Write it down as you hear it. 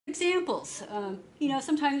examples. You know,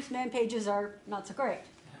 sometimes man pages are not so great.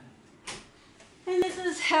 And this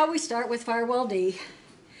is how we start with Firewalld.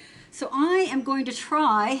 So I am going to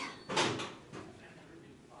try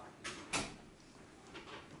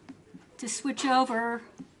to switch over,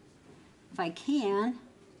 if I can,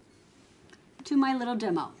 to my little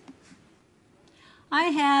demo. I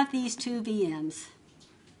have these two VMs.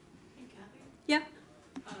 Hey, Cathy? Yep.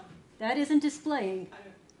 That isn't displaying. I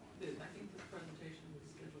think the presentation was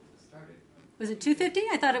scheduled to start at... Was it 250?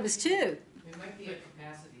 I thought it was 2. It might be at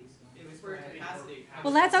capacity. So It was for capacity.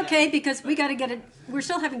 Well, that's okay because we got to get it. We're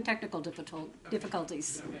still having technical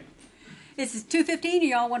difficulties. Okay. Is it 2:15? Do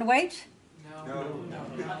y'all want to wait? No.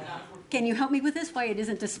 Can you help me with this? Why it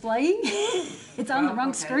isn't displaying? It's on the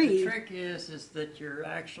wrong screen. The trick is that you're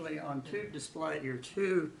actually on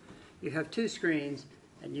you have two screens,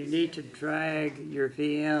 and you need to drag your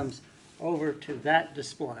VMs over to that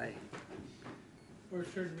display. Or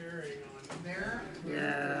turn mirroring on. Mirror?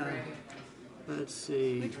 Yeah. Let's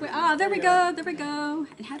see. Which way? Ah, there we go. There we go.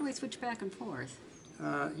 And how do I switch back and forth?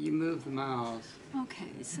 You move the mouse.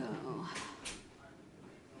 Okay, so.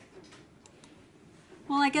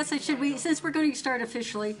 Well, I guess since we're going to start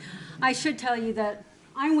officially, I should tell you that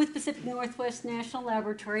I'm with Pacific Northwest National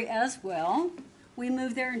Laboratory as well. We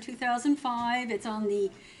moved there in 2005. It's on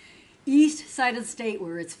the east side of the state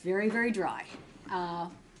where it's very, very dry.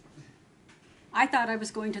 I thought I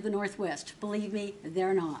was going to the northwest. Believe me,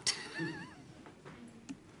 they're not.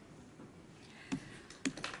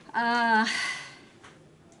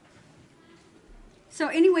 So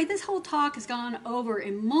anyway, this whole talk has gone over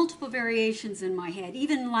in multiple variations in my head.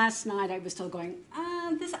 Even last night I was still going,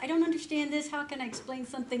 I don't understand this. How can I explain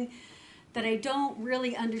something that I don't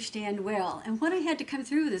really understand well? And what I had to come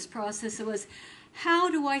through this process was, how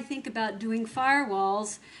do I think about doing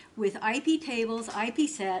firewalls with IP tables,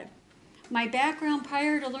 IPsec? My background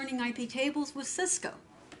prior to learning IP tables was Cisco.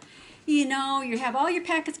 You know, you have all your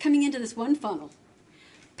packets coming into this one funnel.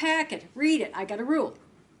 Packet, read it, I got a rule.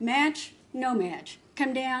 Match, no match.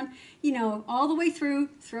 Come down, you know, all the way through,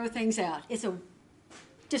 throw things out. It's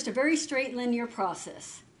just a very straight linear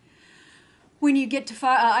process. When you get to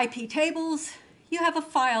IP tables, you have a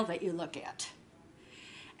file that you look at.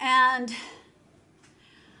 And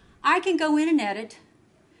I can go in and edit.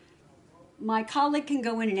 My colleague can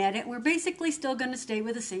go in and edit. We're basically still going to stay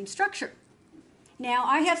with the same structure. Now,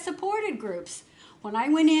 I have supported groups. When I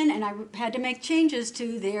went in and I had to make changes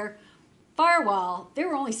to their firewall,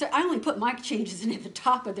 I only put my changes in at the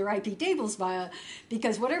top of their IP tables file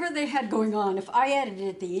because whatever they had going on, if I added it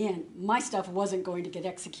at the end, my stuff wasn't going to get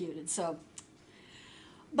executed.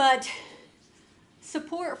 But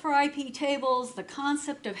support for IP tables, the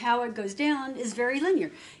concept of how it goes down is very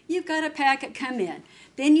linear. You've got a packet come in,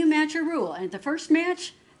 then you match a rule, and at the first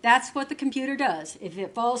match, that's what the computer does. If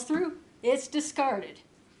it falls through, it's discarded.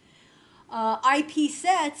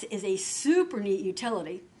 ipsec is a super neat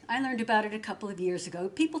utility. I learned about it a couple of years ago.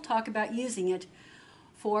 People talk about using it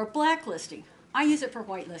for blacklisting. I use it for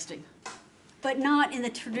whitelisting, but not in the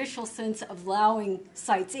traditional sense of allowing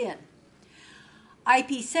sites in.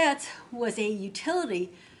 ipsec was a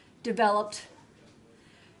utility developed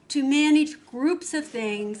to manage groups of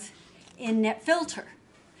things in NetFilter.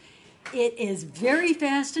 It is very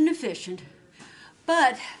fast and efficient,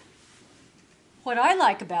 but what I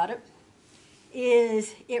like about it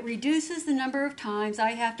is it reduces the number of times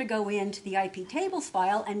I have to go into the IP tables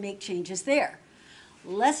file and make changes there.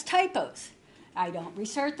 Less typos. I don't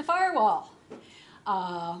restart the firewall.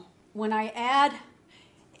 When I add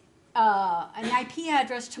an IP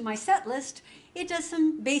address to my set list, it does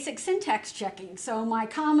some basic syntax checking. So my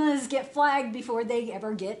commas get flagged before they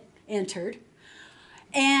ever get entered.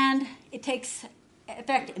 And it takes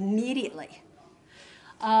effect immediately.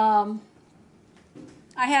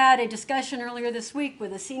 I had a discussion earlier this week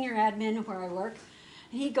with a senior admin where I work,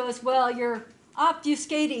 and he goes, well, you're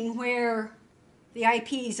obfuscating where the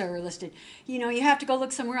IPs are listed. You know, you have to go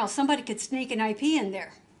look somewhere else. Somebody could sneak an IP in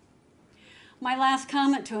there. My last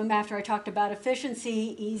comment to him after I talked about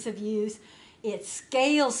efficiency, ease of use, it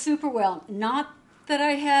scales super well. Not that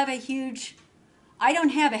I don't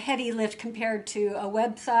have a heavy lift compared to a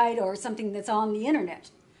website or something that's on the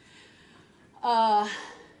internet.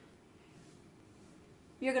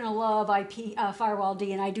 You're going to love Firewalld,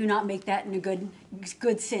 and I do not make that in a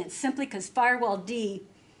good sense, simply because Firewalld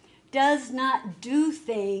does not do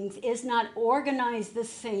things, is not organized the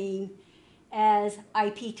same as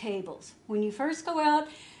IP tables. When you first go out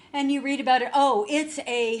and you read about it, oh, it's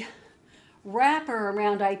a wrapper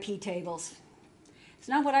around IP tables. It's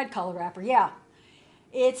not what I'd call a wrapper, yeah.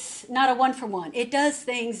 It's not a one-for-one. It does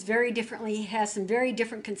things very differently. It has some very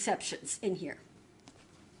different conceptions in here.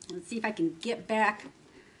 Let's see if I can get back.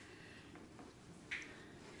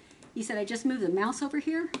 You said I just moved the mouse over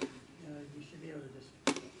here? You should be able to just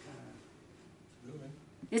kind of. Moving.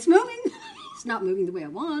 It's moving. It's not moving the way I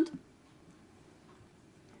want.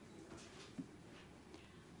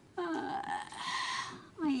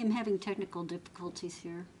 I am having technical difficulties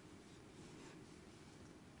here.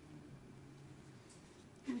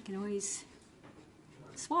 I can always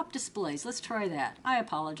swap displays. Let's try that. I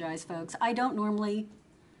apologize, folks. I don't normally.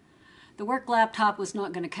 The work laptop was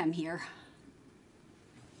not going to come here.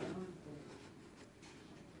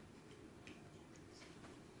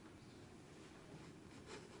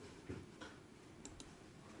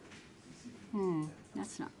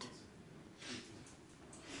 That's not.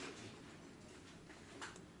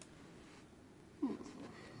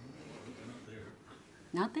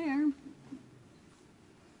 Not there.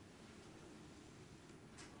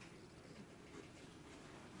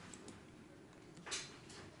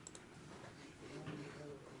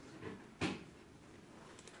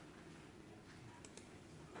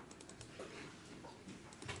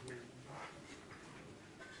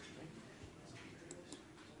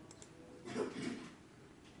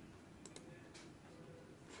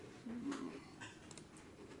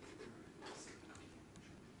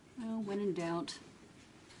 Well, when in doubt.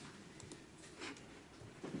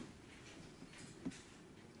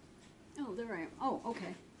 Oh, there I am. Oh,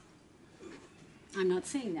 okay. I'm not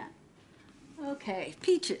seeing that. Okay,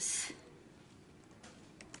 peaches.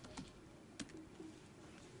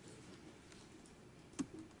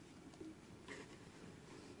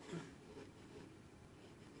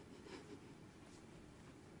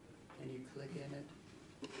 Can you click in it?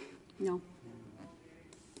 No.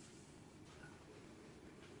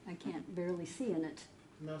 I can't barely see in it.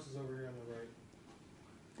 Mouse is over here on the right.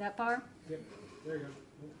 That far? Yep, there you go.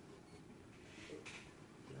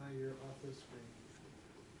 Now you're off this screen.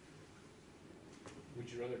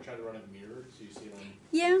 Would you rather try to run it mirrored so you see it on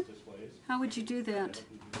Yeah. both displays? How would you do that?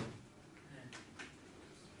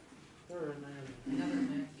 All right, now. Another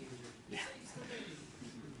Mac user.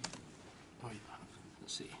 Oh, yeah.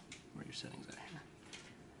 Let's see where your settings are here.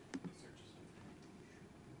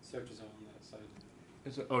 Search is on that side.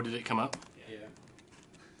 Is it, oh, did it come up? Yeah.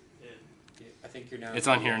 I think you're now. It's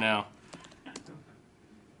on here now. That's not the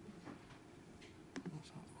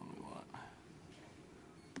one we want.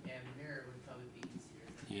 Yeah, mirror would probably be easier.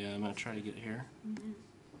 Yeah, I'm gonna try to get here.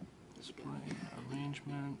 Display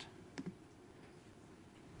arrangement.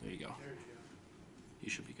 There you go. There you go. You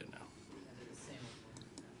should be good now. I did the same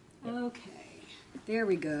with one. Okay, there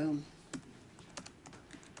we go.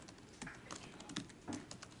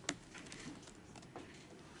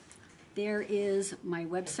 There is my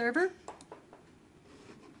web server.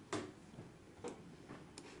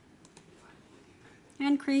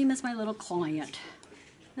 And Cream is my little client.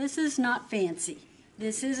 This is not fancy.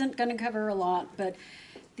 This isn't going to cover a lot, but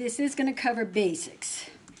this is going to cover basics.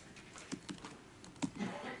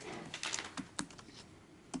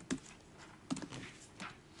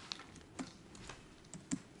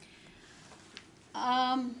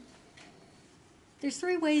 There's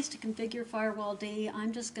 3 ways to configure Firewalld.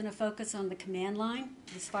 I'm just going to focus on the command line,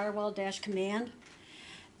 this firewall-command.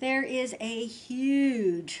 There is a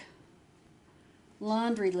huge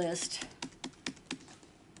laundry list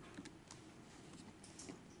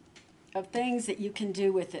of things that you can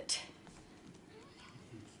do with it.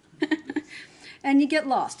 And you get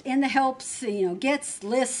lost in the helps, gets,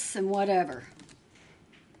 lists, and whatever.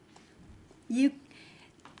 You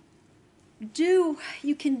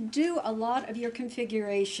can do a lot of your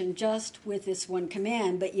configuration just with this one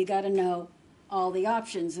command, but you got to know all the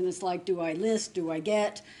options. And it's like, do I list, do I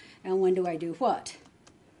get, and when do I do what?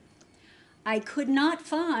 I could not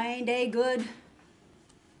find a good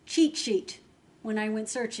cheat sheet when I went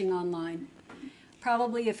searching online.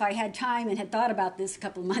 Probably if I had time and had thought about this a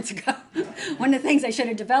couple of months ago, one of the things I should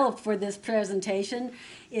have developed for this presentation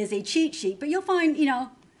is a cheat sheet. But you'll find,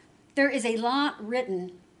 there is a lot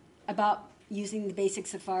written about using the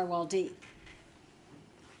basics of Firewalld.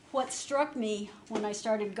 What struck me when I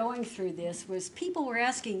started going through this was people were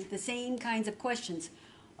asking the same kinds of questions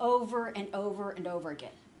over and over and over again.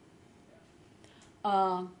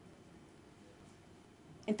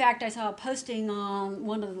 In fact, I saw a posting on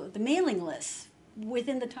one of the mailing lists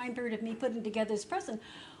within the time period of me putting together this present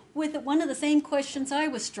with one of the same questions I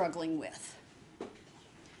was struggling with.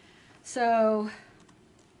 So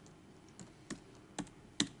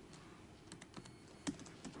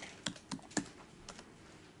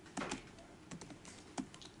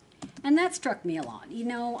and that struck me a lot.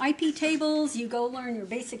 IP tables, you go learn your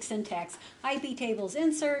basic syntax. IP tables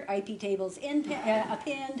insert, IP tables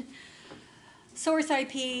append. source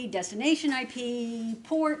IP, destination IP,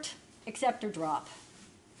 port, accept or drop.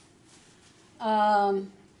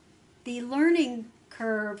 The learning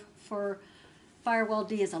curve for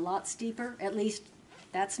Firewalld is a lot steeper, at least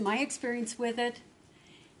that's my experience with it.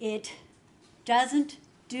 It doesn't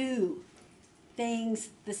do things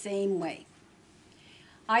the same way.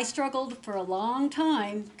 I struggled for a long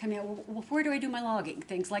time coming out, well, where do I do my logging?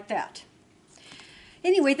 Things like that.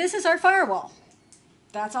 Anyway, this is our firewall.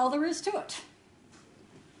 That's all there is to it.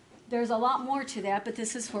 There's a lot more to that, but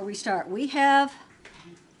this is where we start. We have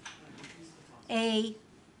a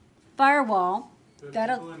firewall. The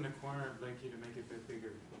That'll, people in the corner would like you to make it a bit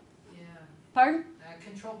bigger. Yeah. pardon?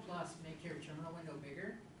 Control plus, make your terminal window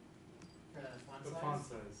bigger for the font The size. font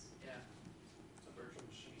size. Yeah. It's a virtual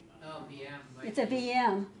machine. Oh, VM. Might It's a be-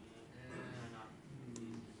 VM.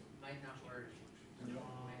 Might not work. Might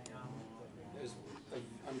not. There's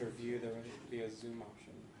under view there would be a zoom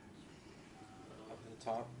option up at the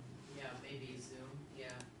top. Yeah, maybe zoom. Yeah.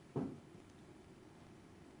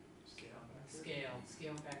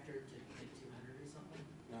 Scale factor to like 200 or something.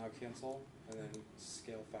 Now cancel and then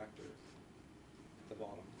scale factor at the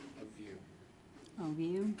bottom of view. Oh,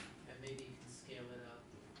 view. And maybe you can scale it up.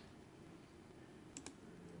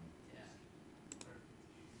 Yeah.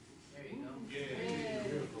 There you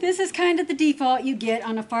go. This is kind of the default you get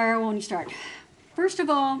on a firewall when you start. First of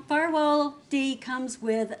all, Firewalld comes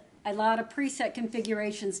with a lot of preset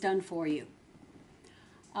configurations done for you.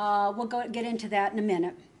 We'll get into that in a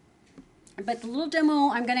minute. But the little demo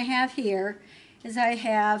I'm going to have here is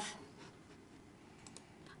I've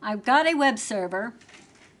got a web server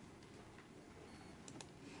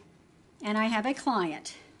and I have a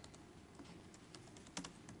client.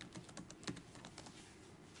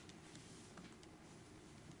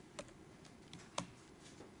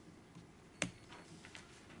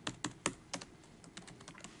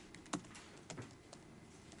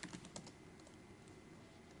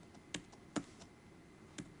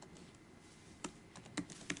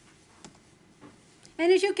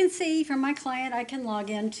 And as you can see from my client, I can log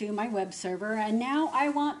into my web server, and now I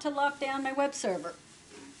want to lock down my web server.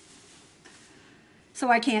 So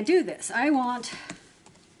I can't do this. I want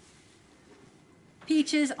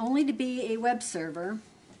Peaches only to be a web server.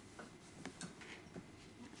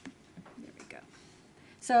 There we go.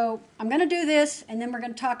 So I'm going to do this, and then we're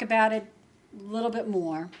going to talk about it a little bit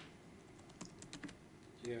more.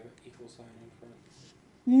 Do you have an equal sign in front?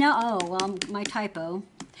 No, oh, well, my typo.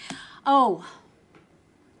 Oh.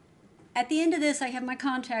 At the end of this, I have my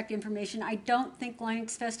contact information. I don't think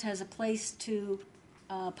LinuxFest has a place to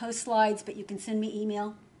post slides, but you can send me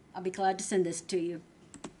email. I'll be glad to send this to you.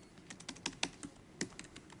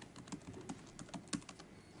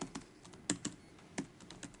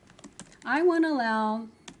 I want to allow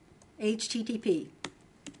HTTP.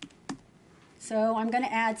 So I'm going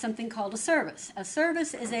to add something called a service. A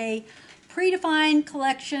service is a predefined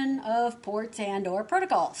collection of ports and or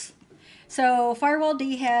protocols. So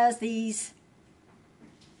Firewalld has these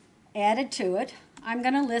added to it. I'm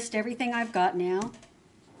going to list everything I've got now.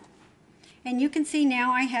 And you can see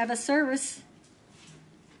now I have a service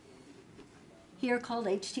here called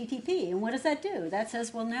HTTP. And what does that do? That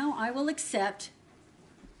says, well, now I will accept.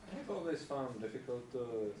 I've always found difficult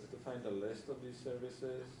to find a list of these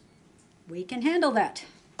services. We can handle that.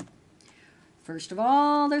 First of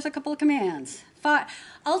all, there's a couple of commands.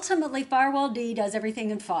 Ultimately, Firewalld does everything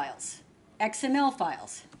in files. XML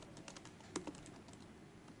files.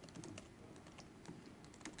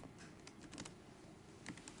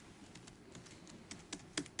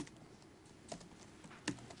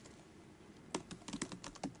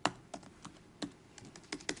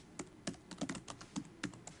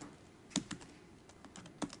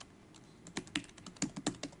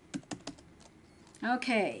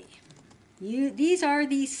 Okay, these are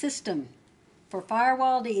the system for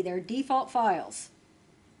Firewalld. They're default files.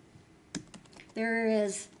 There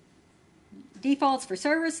is defaults for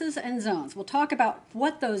services and zones. We'll talk about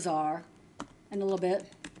what those are in a little bit.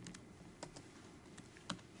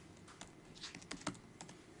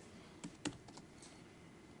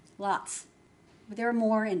 Lots. But there are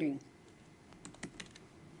more entering.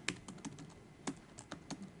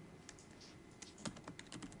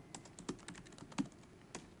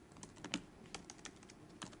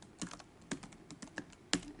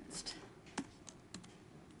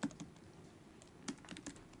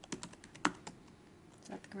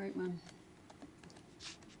 Right one.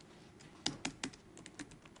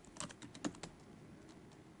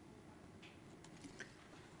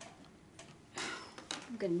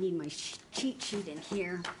 I'm going to need my cheat sheet in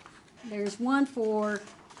here. There's one for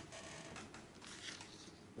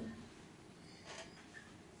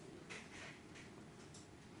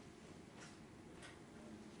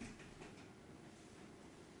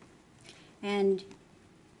And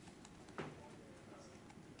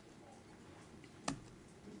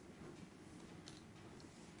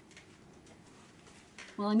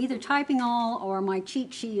well, I'm either typing all or my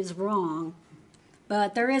cheat sheet is wrong.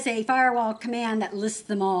 But there is a firewall command that lists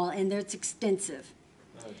them all, and it's extensive.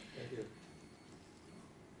 Thank you.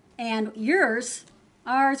 And yours,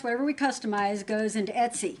 ours, whatever we customize, goes into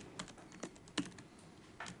Etsy.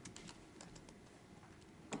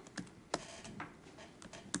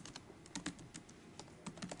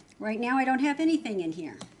 Right now, I don't have anything in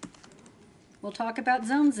here. We'll talk about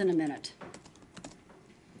zones in a minute.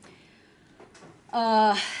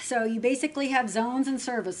 So you basically have zones and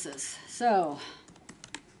services. So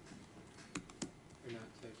You're not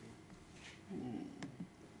typing.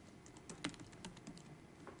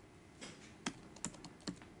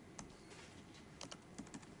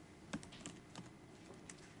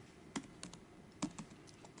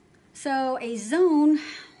 So a zone,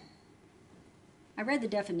 I read the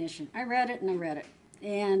definition. I read it and I read it.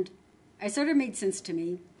 And it sort of made sense to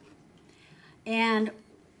me. And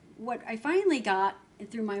what I finally got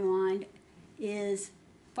through my mind is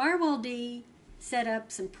Firewalld set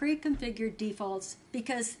up some pre-configured defaults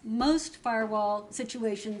because most firewall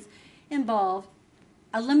situations involve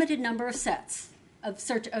a limited number of sets of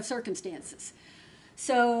circumstances.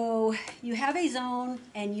 So you have a zone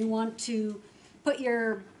and you want to put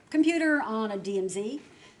your computer on a DMZ.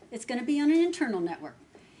 It's going to be on an internal network.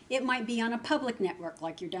 It might be on a public network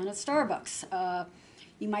like you're down at Starbucks.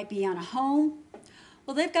 You might be on a home.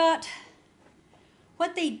 Well, they've got,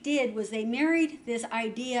 what they did was they married this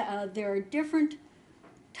idea of there are different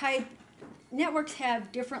type, networks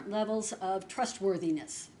have different levels of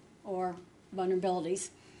trustworthiness or vulnerabilities.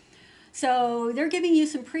 So they're giving you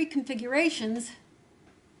some pre-configurations,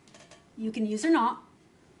 you can use or not,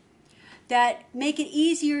 that make it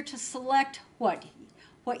easier to select what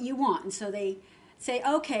you want. And so they say,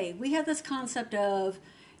 okay, we have this concept of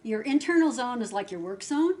your internal zone is like your work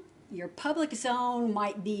zone. Your public zone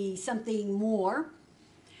might be something more,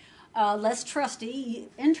 less trusty.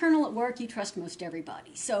 Internal at work, you trust most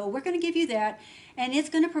everybody. So we're going to give you that, and it's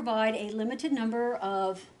going to provide a limited number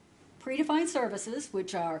of predefined services,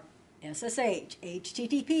 which are SSH,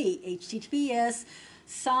 HTTP, HTTPS,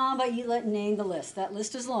 Samba, you let name the list. That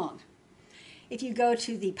list is long. If you go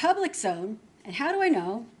to the public zone, and how do I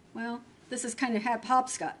know? Well, this is kind of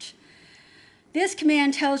hopscotch. This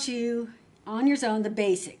command tells you on your zone the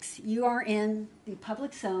basics. You are in the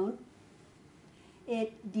public zone.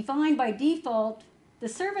 It defined by default, the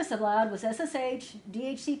service allowed was SSH,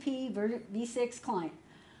 DHCP, v6 client.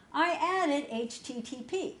 I added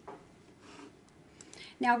HTTP.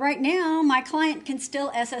 Now right now, my client can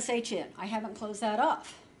still SSH in. I haven't closed that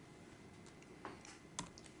off.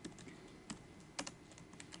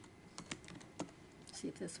 See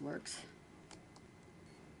if this works.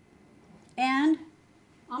 And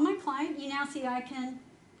on my client, you now see I can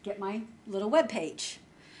get my little web page.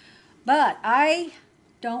 But I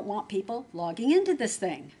don't want people logging into this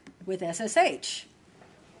thing with SSH.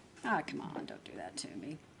 Ah, come on, don't do that to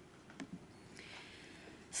me.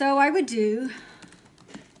 So I would do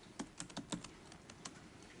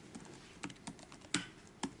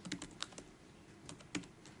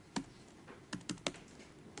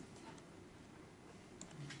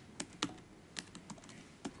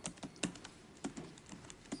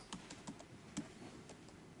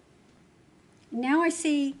now I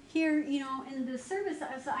see here, in the service,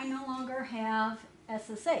 I no longer have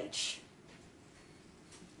SSH.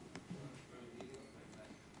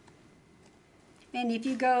 And if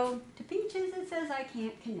you go to Peaches, it says I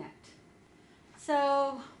can't connect.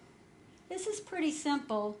 So this is pretty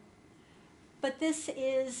simple, but this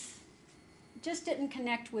just didn't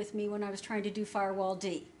connect with me when I was trying to do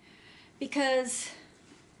Firewalld. Because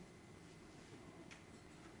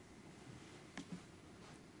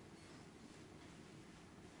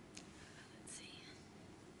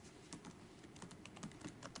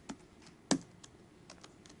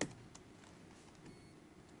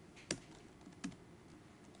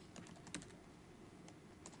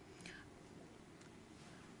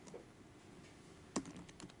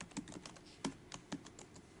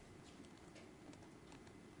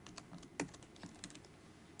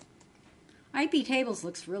iptables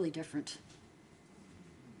looks really different.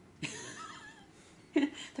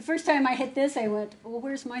 The first time I hit this, I went, well,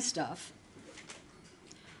 where's my stuff?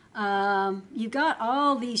 You've got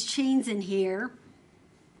all these chains in here.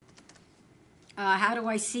 How do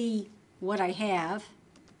I see what I have?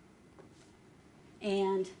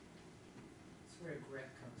 And That's where grep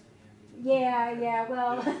comes in handy. yeah,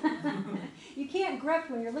 well, you can't grep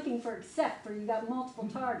when you're looking for except for you got multiple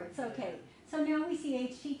targets. Okay, So now we see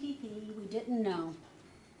HTTP, we didn't know.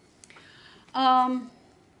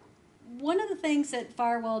 One of the things that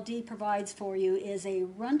Firewalld provides for you is a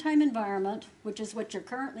runtime environment, which is what you're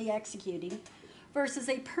currently executing, versus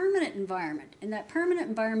a permanent environment. And that permanent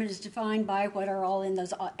environment is defined by what are all in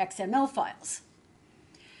those XML files.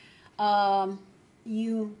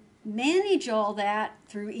 You manage all that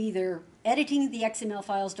through either editing the XML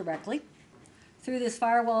files directly, through this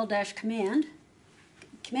firewall-command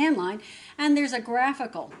line, and there's a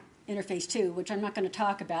graphical interface too, which I'm not going to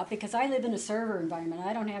talk about because I live in a server environment.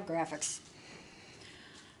 I don't have graphics.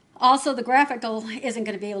 Also, the graphical isn't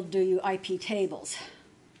going to be able to do you IP tables.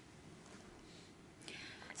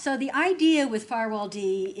 So the idea with Firewalld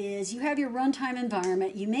is you have your runtime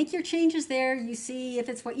environment, you make your changes there, you see if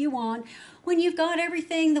it's what you want. When you've got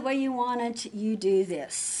everything the way you want it, you do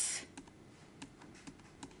this.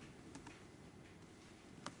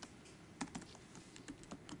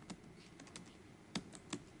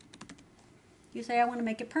 You say, I want to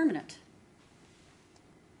make it permanent.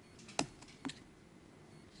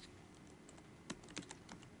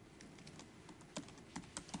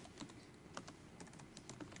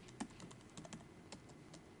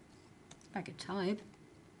 If I could type.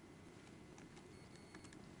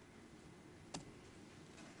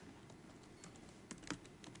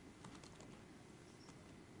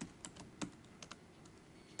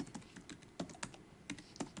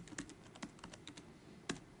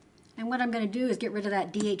 And what I'm going to do is get rid of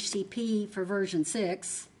that DHCP for version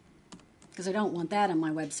 6, because I don't want that on my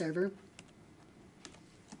web server.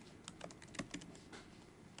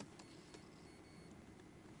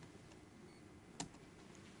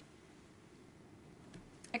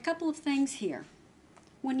 A couple of things here.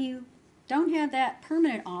 When you don't have that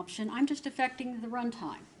permanent option, I'm just affecting the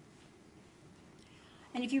runtime.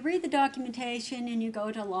 And if you read the documentation and you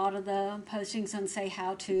go to a lot of the postings on, say,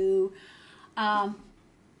 how to,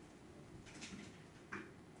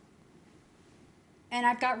 and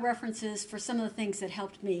I've got references for some of the things that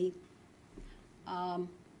helped me.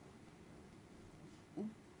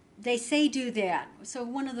 They say do that. So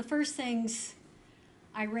one of the first things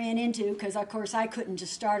I ran into, because of course I couldn't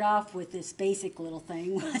just start off with this basic little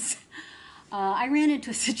thing, was I ran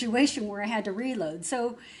into a situation where I had to reload.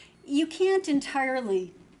 So you can't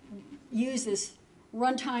entirely use this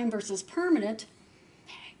runtime versus permanent.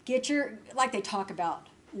 Get your, like they talk about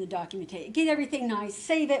in the documentation, get everything nice,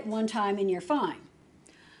 save it one time and you're fine.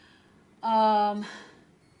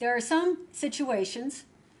 There are some situations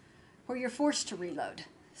where you're forced to reload.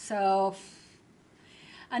 So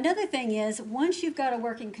another thing is, once you've got a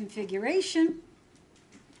working configuration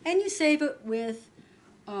and you save it with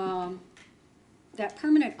that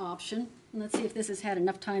permanent option, and let's see if this has had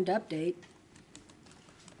enough time to update.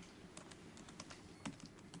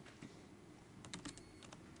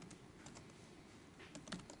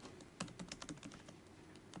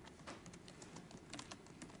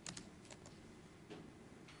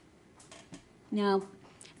 Now,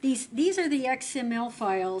 these are the XML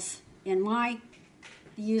files in my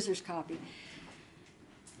user's copy.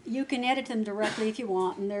 You can edit them directly if you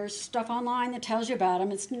want, and there's stuff online that tells you about them.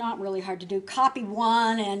 It's not really hard to do. Copy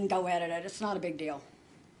one and go edit it. It's not a big deal.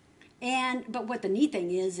 But what the neat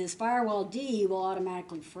thing is Firewalld will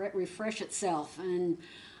automatically refresh itself. And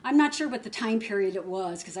I'm not sure what the time period it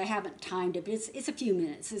was because I haven't timed it, but it's a few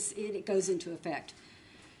minutes. It goes into effect.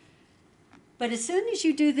 But as soon as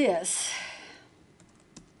you do this,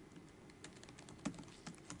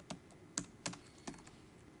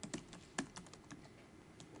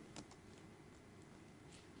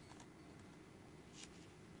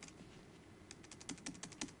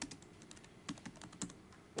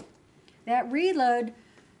 that reload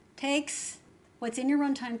takes what's in your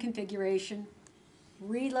runtime configuration,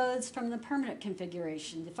 reloads from the permanent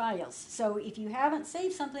configuration, the files. So if you haven't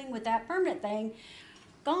saved something with that permanent thing,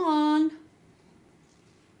 gone.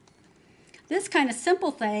 This kind of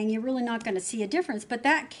simple thing, you're really not going to see a difference, but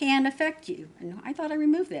that can affect you. And I thought I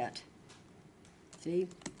removed that. See?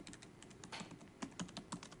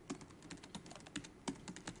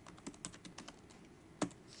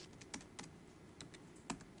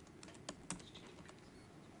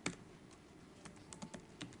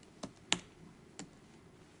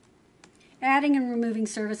 Adding and removing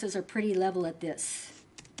services are pretty level at this.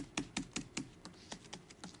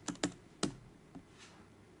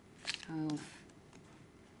 Oh.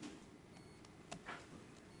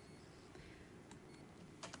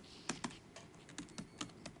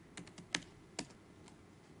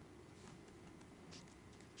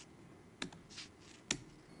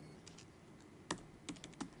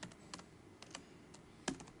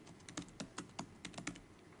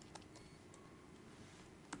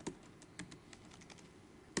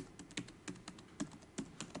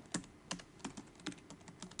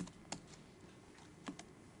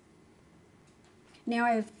 Now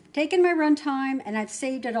I've taken my runtime and I've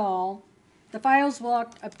saved it all. The files will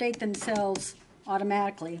update themselves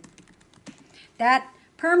automatically. That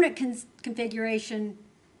permanent configuration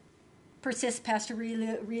persists past a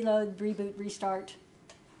reload, reboot, restart.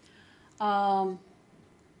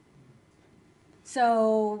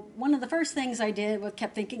 So one of the first things I did was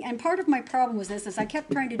kept thinking, and part of my problem was this, is I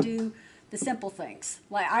kept trying to do the simple things,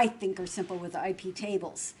 like I think are simple with the IP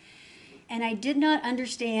tables. And I did not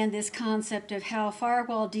understand this concept of how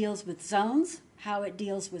Firewall deals with zones, how it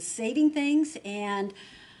deals with saving things, and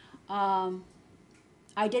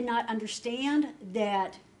I did not understand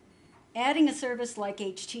that adding a service like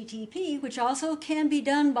HTTP, which also can be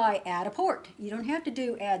done by add a port. You don't have to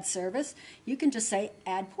do add service. You can just say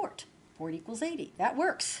add port. Port equals 80. That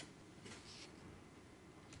works.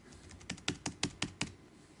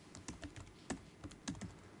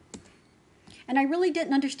 And I really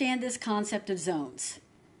didn't understand this concept of zones.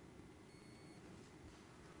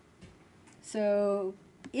 So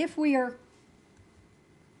if we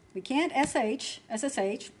can't SSH,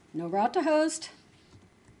 no route to host.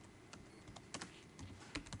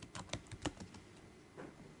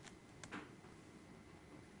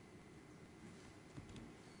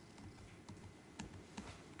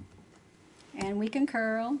 And we can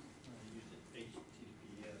curl.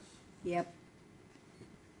 Yep.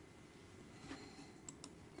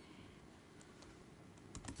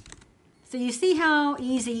 So you see how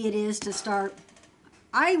easy it is to start.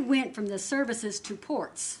 I went from the services to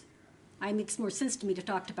ports. It makes more sense to me to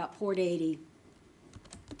talk about port 80.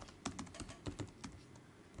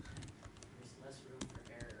 There's less room for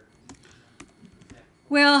error.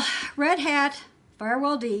 Well, Red Hat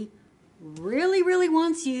Firewalld really, really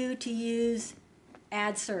wants you to use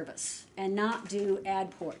add service and not do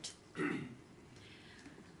add port.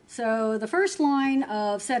 So the first line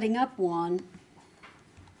of setting up one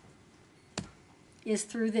is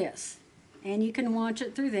through this. And you can launch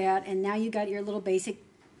it through that, and now you got your little basic.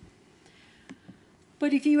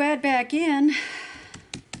 But if you add back in,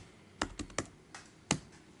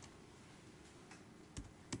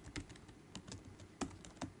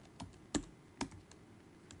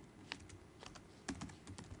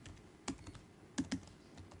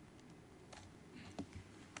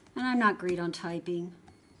 and I'm not great on typing,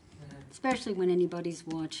 especially when anybody's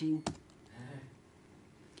watching.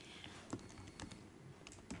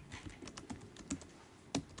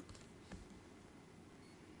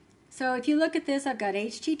 So if you look at this, I've got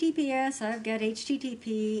HTTPS, I've got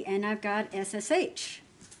HTTP, and I've got SSH.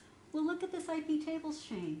 Well, look at this IP tables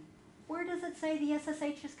chain. Where does it say the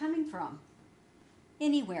SSH is coming from?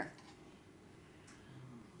 Anywhere.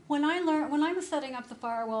 When I was setting up the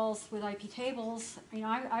firewalls with IP tables,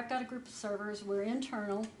 I've got a group of servers, we're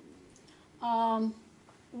internal.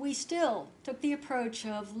 We still took the approach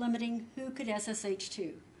of limiting who could SSH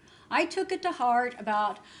to. I took it to heart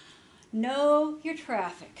about know your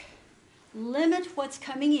traffic. Limit what's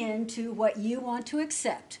coming in to what you want to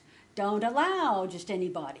accept. Don't allow just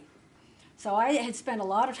anybody. So I had spent a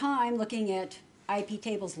lot of time looking at IP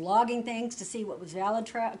tables, logging things to see what was valid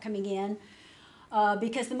coming in,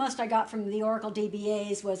 because the most I got from the Oracle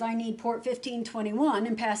DBAs was I need port 1521,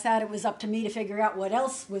 and past that it was up to me to figure out what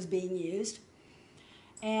else was being used.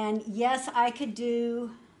 And yes, I could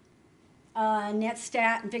do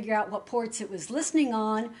netstat and figure out what ports it was listening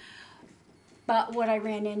on. But what I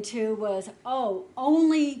ran into was,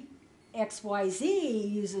 only XYZ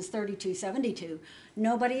uses 3272.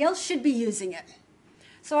 Nobody else should be using it.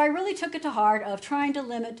 So I really took it to heart of trying to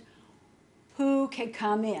limit who could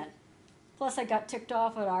come in. Plus I got ticked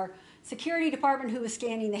off at our security department who was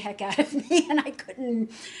scanning the heck out of me, and I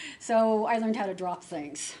couldn't. So I learned how to drop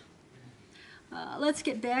things. Let's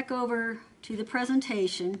get back over to the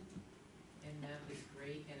presentation.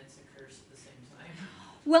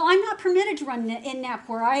 Well, I'm not permitted to run NNAP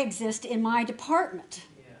where I exist in my department.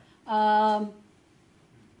 Yeah.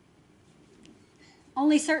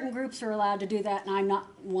 Only certain groups are allowed to do that, and I'm not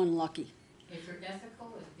one lucky. If you're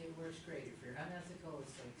ethical, it works great. If you're unethical,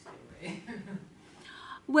 it's like stay away.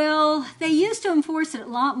 Well, they used to enforce it a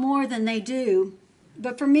lot more than they do.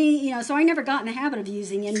 But for me, so I never got in the habit of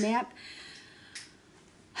using NNAP.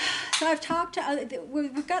 So I've talked to,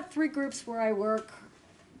 we've got 3 groups where I work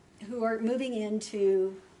who are moving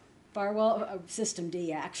into firewall system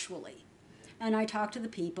D, actually. And I talked to the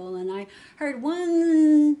people, and I heard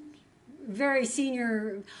one very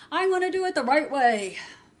senior, I want to do it the right way.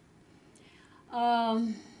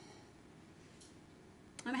 I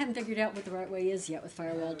haven't figured out what the right way is yet with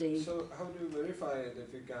Firewall D. So how do you verify it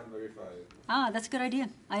if you can't verify it? That's a good idea.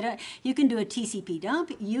 You can do a TCP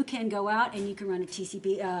dump. You can go out and you can run a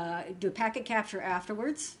TCP, do a packet capture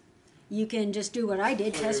afterwards. You can just do what I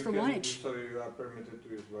did, So test you for can- 1 So you are permitted to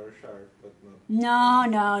use Wireshark, but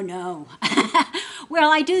not. No.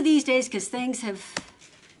 Well, I do these days because things have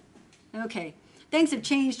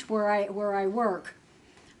changed where I work.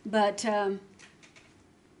 But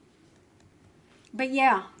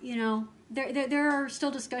yeah, you know, there are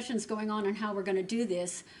still discussions going on how we're going to do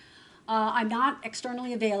this. I'm not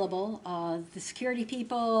externally available. The security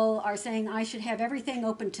people are saying I should have everything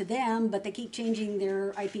open to them, but they keep changing their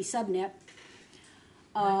IP subnet.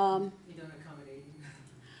 You don't accommodate.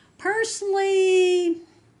 Personally,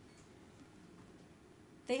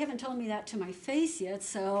 they haven't told me that to my face yet,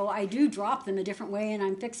 so I do drop them a different way, and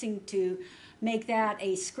I'm fixing to make that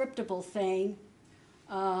a scriptable thing.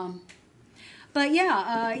 But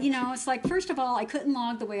yeah, you know, it's like, first of all, I couldn't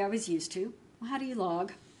log the way I was used to. Well, how do you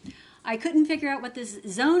log? I couldn't figure out what this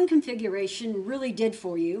zone configuration really did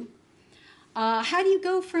for you. How do you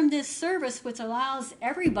go from this service, which allows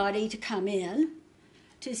everybody to come in,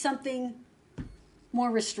 to something more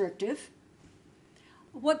restrictive?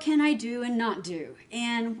 What can I do and not do?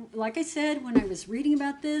 And like I said, when I was reading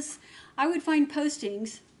about this, I would find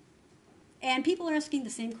postings, and people are asking the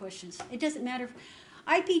same questions. It doesn't matter.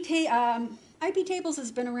 iptables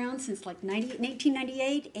has been around since like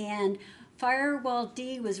 1998, and Firewall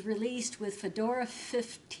D was released with Fedora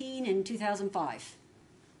 15 in 2005.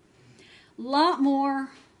 A lot more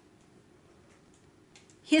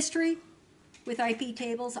history with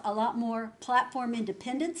iptables, a lot more platform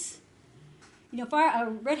independence. You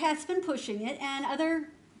know, Red Hat's been pushing it, and other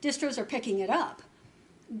distros are picking it up.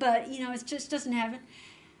 But, you know, it just doesn't have it.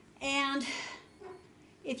 And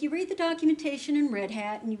if you read the documentation in Red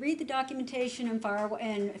Hat, and you read the documentation in Firewall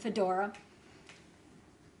and Fedora,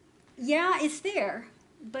 yeah, it's there,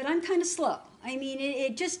 but I'm kind of slow. I mean,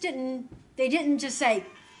 it just didn't, they didn't just say,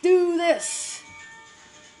 do this.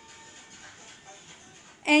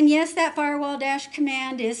 And yes, that firewall dash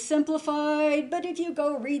command is simplified, but if you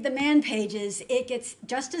go read the man pages, it gets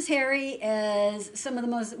just as hairy as some of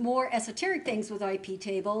the more esoteric things with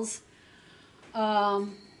iptables.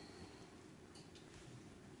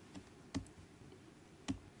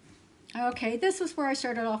 Okay, this was where I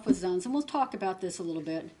started off with zones, and we'll talk about this a little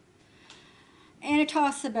bit. And it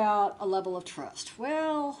talks about a level of trust.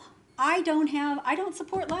 Well, I don't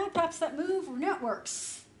support laptops that move or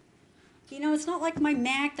networks. You know, it's not like my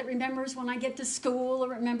Mac that remembers when I get to school or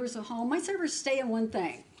remembers at home. My servers stay in one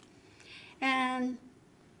thing. And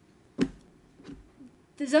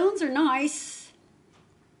the zones are nice,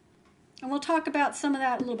 and we'll talk about some of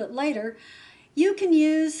that a little bit later. You can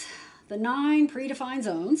use the 9 predefined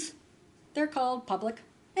zones. They're called public,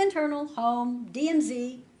 internal, home,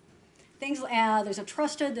 DMZ. Things, there's a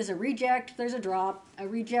trusted, there's a reject, there's a drop. A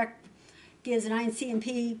reject gives an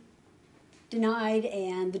INCMP denied,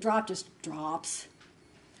 and the drop just drops.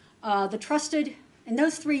 The trusted, and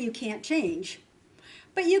those 3 you can't change.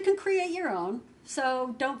 But you can create your own,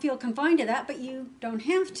 so don't feel confined to that, but you don't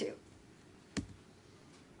have to.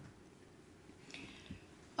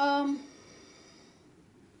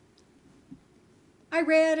 I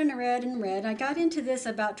read and I read and read. I got into this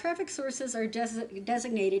about traffic sources are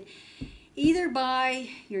designated either by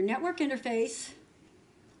your network interface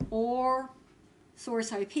or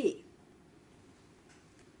source IP.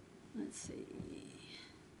 Let's see.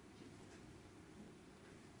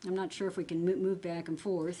 I'm not sure if we can move back and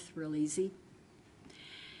forth real easy.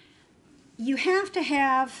 You have to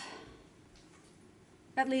have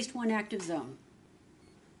at least one active zone.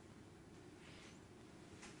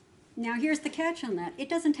 Now here's the catch on that. It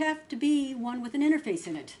doesn't have to be one with an interface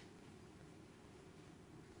in it.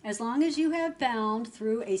 As long as you have found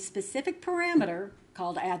through a specific parameter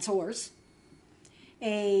called add source,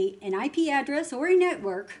 an IP address or a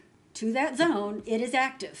network to that zone, it is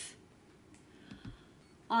active.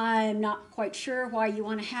 I'm not quite sure why you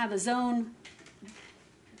want to have a zone.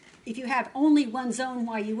 If you have only one zone,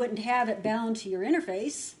 why you wouldn't have it bound to your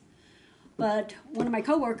interface. But one of my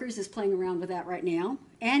coworkers is playing around with that right now,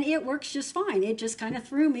 and it works just fine. It just kind of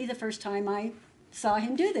threw me the first time I saw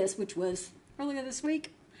him do this, which was earlier this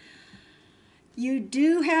week. You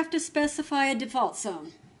do have to specify a default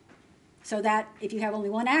zone, so that if you have only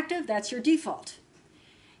one active, that's your default.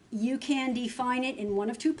 You can define it in one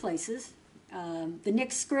of 2 places, the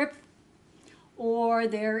Nix script, or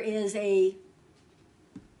there is a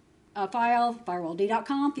file,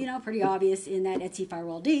 firewalld.conf, you know, pretty obvious in that etc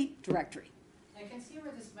firewalld directory. I can see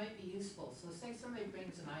where this might be useful. So say somebody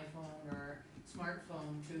brings an iPhone or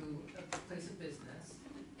smartphone to a place of business,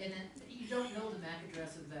 and then you don't know the MAC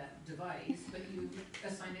address of that device, but you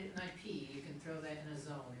assign it an IP, you can throw that in a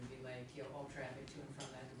zone and be like, you know, all traffic to and from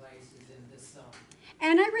that device is in this zone.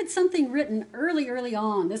 And I read something written early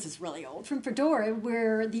on, this is really old, from Fedora,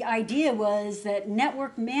 where the idea was that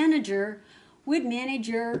Network Manager would manage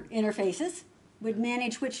your interfaces, would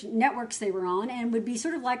manage which networks they were on, and would be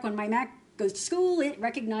sort of like when my Mac goes to school, it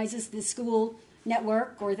recognizes the school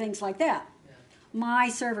network or things like that. Yeah. My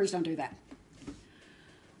servers don't do that.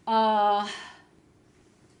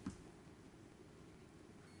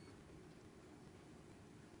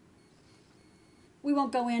 We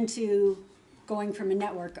won't go into going from a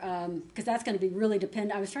network because that's going to be really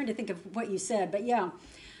dependent. I was trying to think of what you said, but yeah.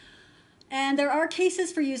 And there are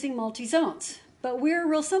cases for using multi-zones, but we're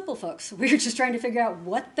real simple folks. We're just trying to figure out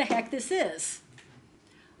what the heck this is.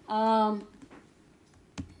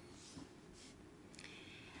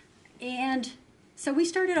 And so we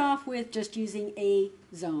started off with just using a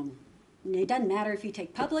zone. And it doesn't matter if you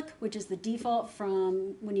take public, which is the default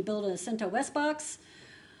from when you build a CentOS box,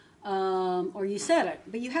 or you set it.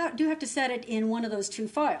 But you do have to set it in one of those two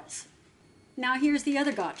files. Now here's the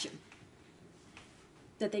other gotcha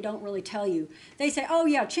that they don't really tell you. They say, oh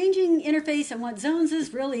yeah, changing interface and what zones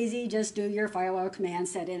is real easy. Just do your firewall command,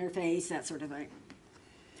 set interface, that sort of thing.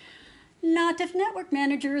 Not if Network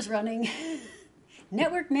Manager is running.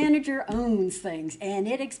 Network Manager owns things, and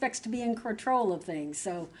it expects to be in control of things.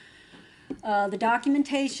 So the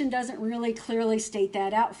documentation doesn't really clearly state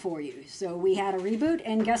that out for you. So we had a reboot,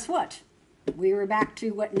 and guess what? We were back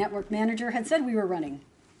to what Network Manager had said we were running.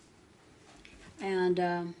 And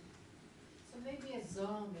So maybe a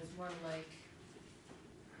zone is more like,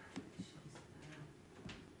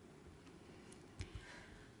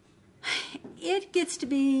 it gets to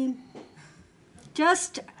be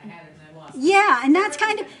just, I had it and I lost it. yeah, and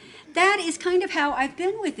that is kind of how I've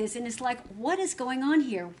been with this, and it's like, what is going on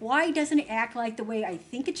here? Why doesn't it act like the way I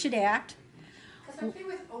think it should act? Because I'm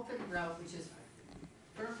with Open Route, which is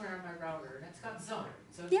firmware on my router, and it's got zone.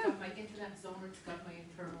 So it's Yeah. got my internet zone, it's got my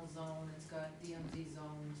internal zone, it's got DMZ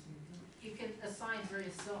zones. You can assign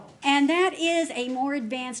various zones. And that is a more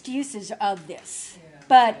advanced usage of this. Yeah,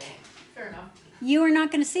 But okay. Fair enough. you are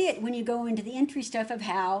not going to see it when you go into the entry stuff of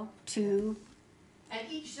how to, And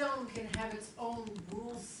each zone can have its own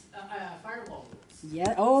rules, firewall rules.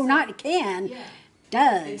 yeah, oh, So- not it can, Yeah, it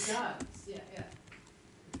does. does. Yeah, yeah.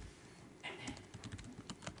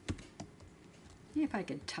 See if I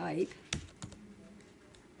could type.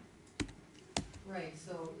 Right.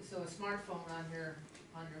 So a smartphone on your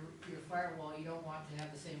firewall, you don't want to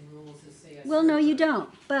have the same rules as say a Well, no, server. you don't.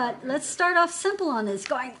 But let's start off simple on this,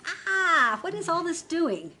 going, what is all this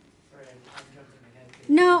doing? Sorry, I'm jumping ahead.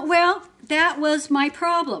 No, well, that was my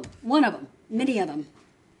problem. One of them, many of them,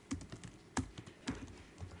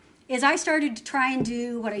 is I started to try and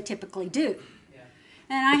do what I typically do. Yeah.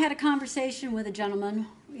 And I had a conversation with a gentleman,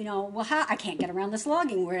 well, I can't get around this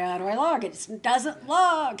logging. How do I log it? It doesn't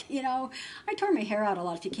log, I tore my hair out a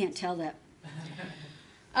lot if you can't tell that.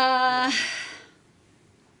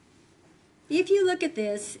 If you look at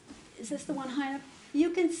this, is this the one high up? You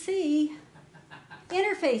can see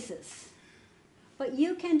interfaces. But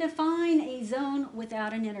you can define a zone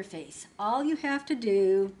without an interface. All you have to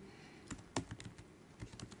do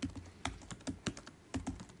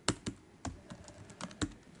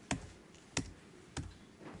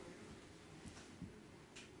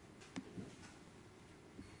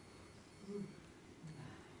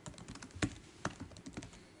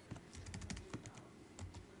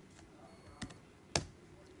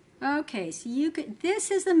Okay, so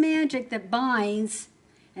this is the magic that binds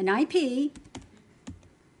an IP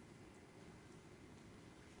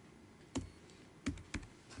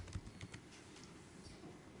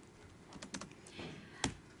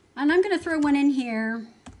and I'm going to throw one in here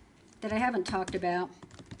that I haven't talked about.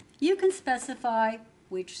 You can specify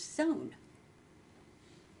which zone.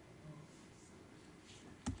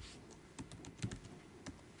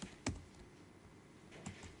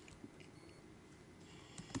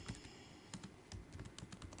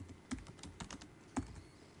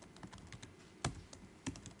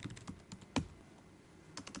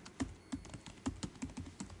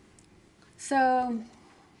 So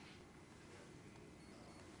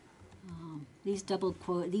these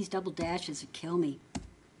double dashes would kill me.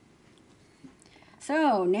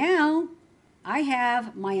 So now I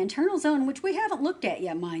have my internal zone, which we haven't looked at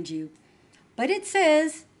yet, mind you, but it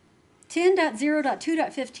says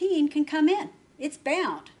 10.0.2.15 can come in. It's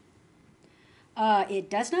bound. It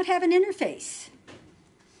does not have an interface.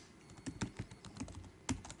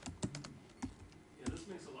 Yeah, this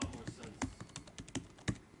makes a lot more sense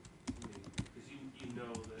to me because you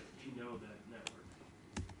know that network.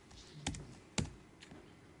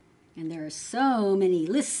 And there are so many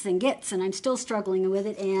lists and gets, and I'm still struggling with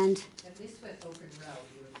it. And At least with Open Route,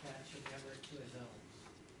 you attach a network to a zone.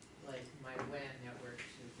 Like my WAN network to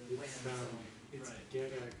the WAN It's, zone. it's Right.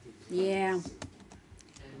 get active. yeah, And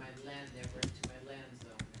my LAN network to my LAN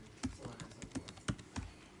zone, and so on and so forth.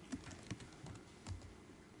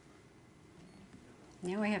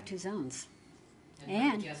 now I have 2 zones. And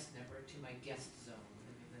And- my guest network to my guest zone.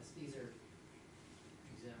 I mean, these are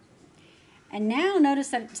examples. And now notice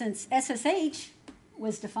that since SSH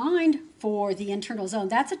was defined for the internal zone,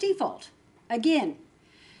 that's a default. Again,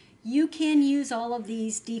 you can use all of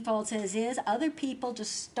these defaults as is. Other people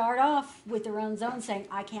just start off with their own zone saying,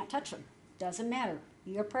 I can't touch them. Doesn't matter,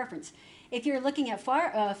 your preference. If you're looking at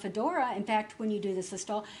Fedora, in fact, when you do this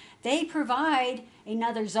install, they provide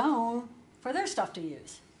another zone for their stuff to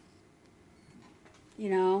use. You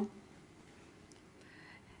know?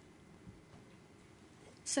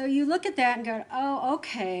 So you look at that and go, oh,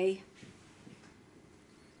 okay.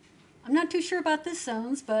 I'm not too sure about this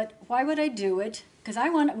zones, but why would I do it? Because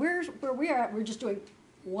where we are at, we're just doing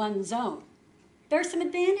one zone. There's some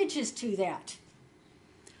advantages to that.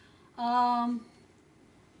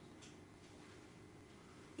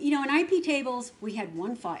 You know, in iptables, we had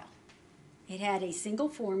one file. It had a single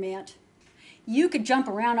format. You could jump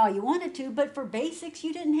around all you wanted to, but for basics,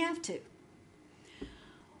 you didn't have to.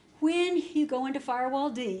 When you go into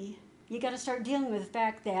Firewalld, you got to start dealing with the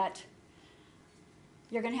fact that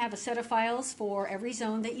you're going to have a set of files for every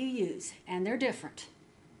zone that you use, and they're different.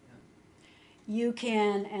 You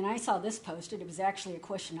can, and I saw this posted, it was actually a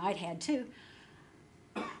question I'd had too.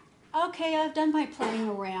 Okay, I've done my playing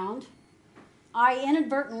around. I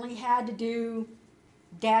inadvertently had to do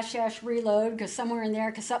 -- reload because somewhere in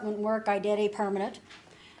there, because something wouldn't work, I did a permanent.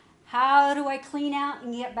 How do I clean out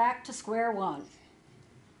and get back to square one?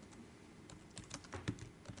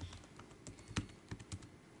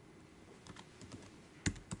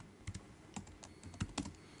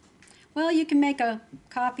 Well, you can make a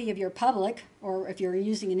copy of your public, or if you're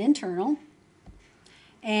using an internal,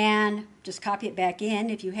 and just copy it back in.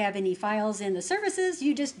 If you have any files in the services,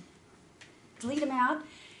 you just delete them out.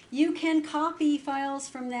 You can copy files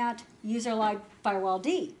from that user like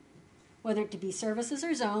Firewalld, whether it to be services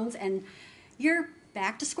or zones, and you're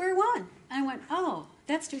back to square one. And I went, oh,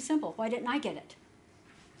 that's too simple. Why didn't I get it?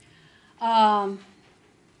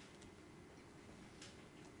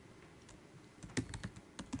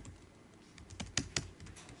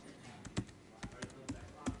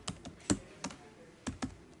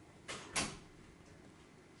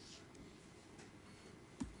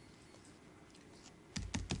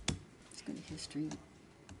 Let's go to history.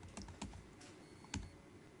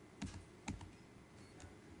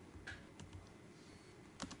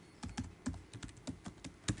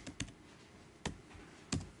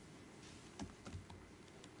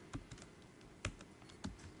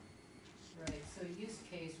 Right, so use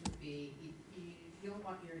case would be, you don't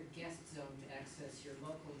want your guest zone to access your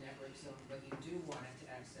local network zone, but you do want it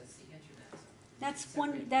to access the internet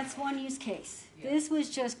zone. That's one use case. Yeah. This was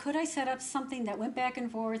just, could I set up something that went back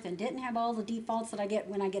and forth and didn't have all the defaults that I get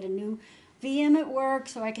when I get a new VM at work,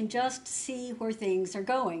 so I can just see where things are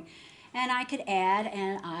going. And I could add,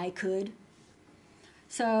 and I could.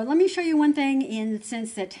 So let me show you one thing in the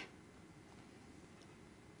sense that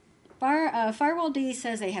Firewalld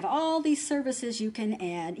says they have all these services you can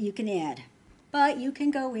add. But you can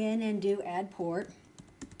go in and do add port.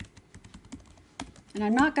 And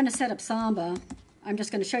I'm not going to set up Samba. I'm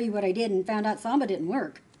just going to show you what I did and found out Samba didn't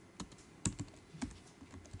work.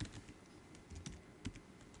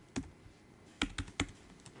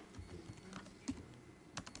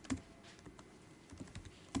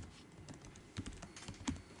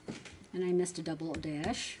 And I missed a double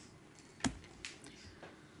dash.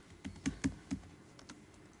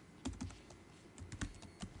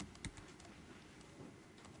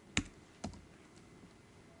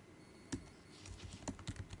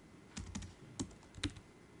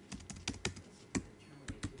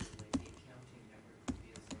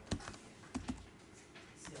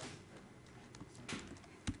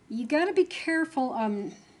 You got to be careful.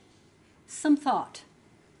 Some thought.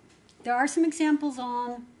 There are some examples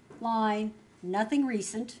online, nothing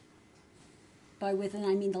recent, by within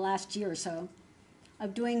I mean the last year or so,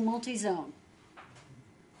 of doing multi-zone.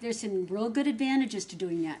 There's some real good advantages to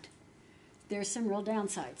doing that. There's some real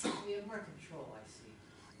downsides. We have more control, I see.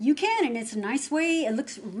 You can, and it's a nice way. It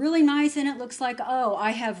looks really nice, and it looks like, oh,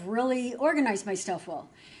 I have really organized my stuff well.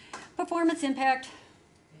 Performance impact.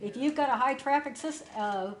 If you've got a high traffic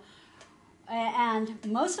system, and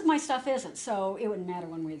most of my stuff isn't, so it wouldn't matter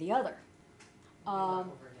one way or the other. Overhead,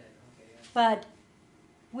 okay, yeah. But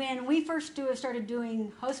when we first started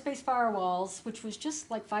doing host-based firewalls, which was just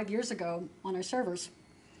like 5 years ago on our servers,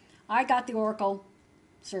 I got the Oracle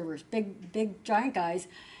servers, big giant guys.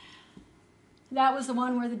 That was the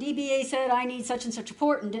one where the DBA said, I need such and such a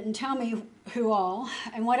port, and didn't tell me who all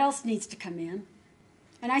and what else needs to come in.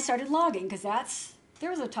 And I started logging, because there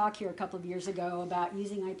was a talk here a couple of years ago about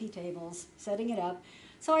using IP tables, setting it up.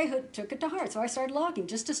 So I took it to heart. So I started logging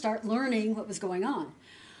just to start learning what was going on.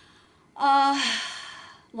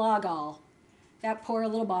 Log all. That poor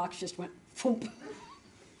little box just went foomp.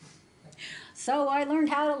 So I learned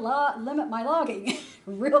how to limit my logging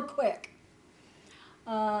real quick.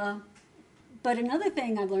 But another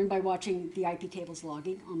thing I've learned by watching the IP tables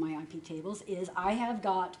logging on my IP tables is I have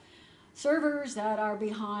got servers that are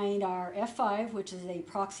behind our F5, which is a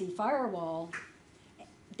proxy firewall.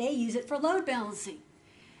 They use it for load balancing.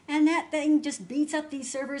 And that thing just beats up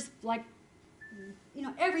these servers like,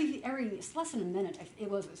 it's less than a minute.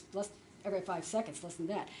 It was every 5 seconds, less than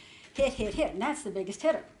that. Hit, and that's the biggest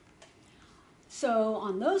hitter. So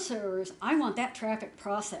on those servers, I want that traffic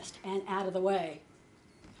processed and out of the way.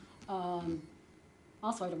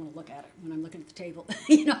 Also, I don't want to look at it when I'm looking at the table,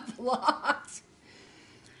 the logs.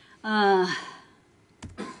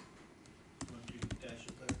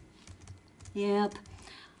 Yep.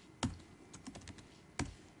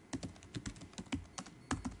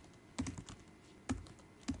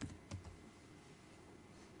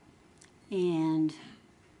 And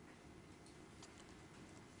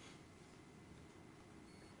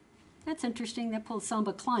that's interesting. That pulled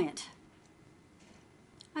Samba client.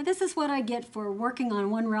 This is what I get for working on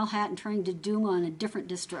one Rail hat and trying to do on a different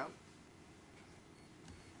distro.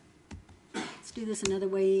 Let's do this another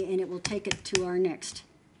way, and it will take it to our next.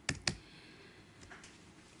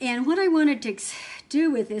 And what I wanted to do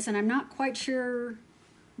with this, and I'm not quite sure,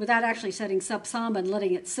 without actually setting up Samba and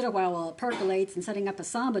letting it sit a while it percolates and setting up a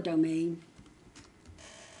Samba domain.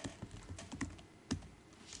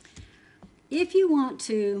 If you want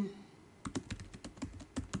to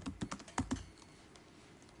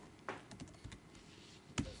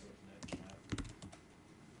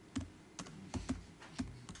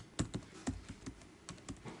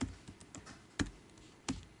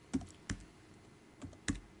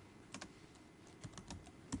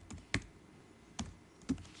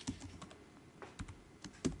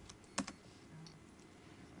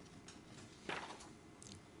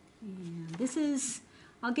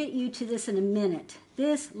I'll get you to this in a minute.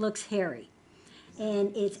 This looks hairy.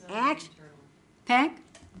 And it's Pack?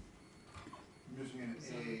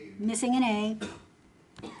 Missing an A.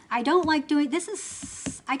 I don't like doing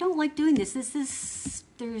this. I don't like doing this.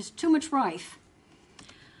 There's too much rife.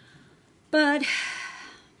 But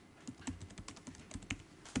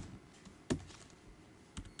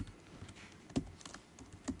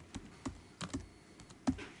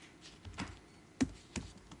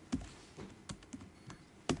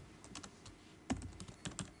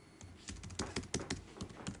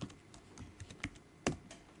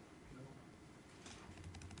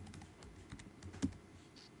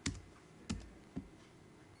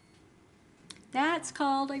that's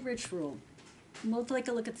called a rich rule. We'll take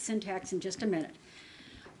a look at the syntax in just a minute.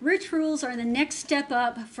 Rich rules are the next step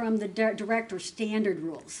up from the direct or standard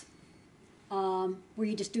rules, where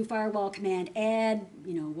you just do firewall command add,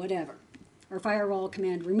 whatever, or firewall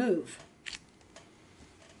command remove.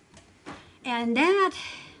 And that,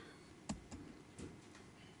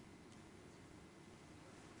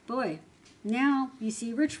 boy, now you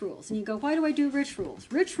see rich rules. And you go, why do I do rich rules?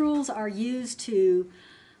 Rich rules are used to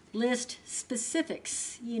list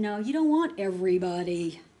specifics. You don't want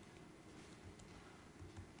everybody.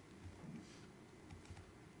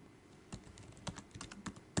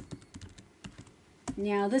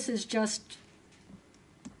 Now, this is just,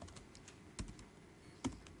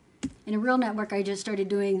 in a real network, I just started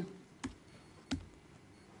doing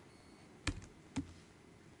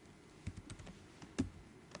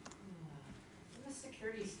from a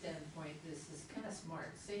security standpoint, this is kind of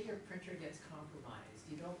smart. Say your printer gets compromised.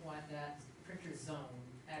 You don't want that printer zone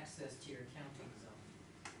access to your accounting zone.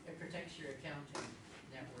 It protects your accounting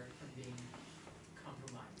network from being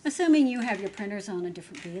compromised. Assuming you have your printers on a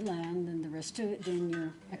different VLAN than the rest of it, than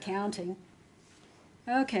your accounting.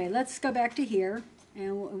 Okay, let's go back to here,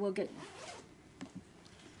 and we'll get. I'm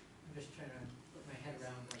just trying to put my head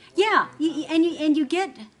around. Like, Yeah,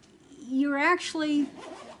 you're actually.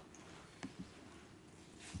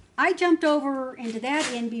 I jumped over into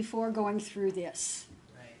that end before going through this.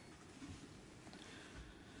 Right.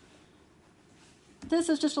 This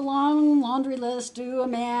is just a long laundry list, do a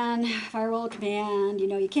man, firewall command,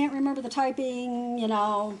 you can't remember the typing,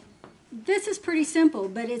 This is pretty simple,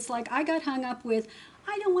 but it's like I got hung up with,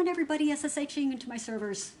 I don't want everybody SSHing into my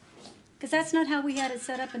servers, because that's not how we had it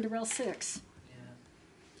set up into RHEL 6.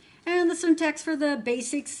 Yeah. And the syntax for the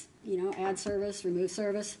basics, add service, remove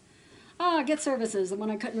service. Get services, the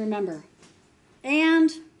one I couldn't remember.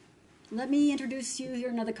 And let me introduce you here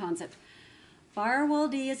another concept.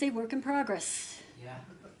 Firewalld is a work in progress. Yeah.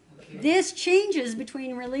 Okay. This changes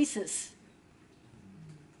between releases.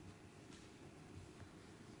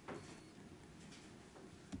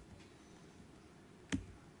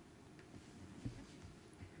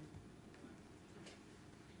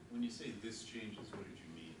 When you say this changes, what did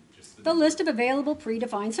you mean? Just The list of available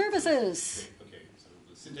predefined services Okay, so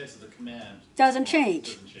the syntax of the command doesn't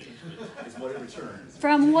change. doesn't change, but it's what it returns.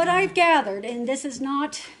 From what I've gathered, and this is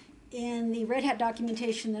not in the Red Hat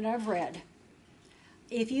documentation that I've read,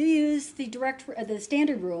 if you use the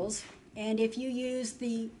standard rules, and if you use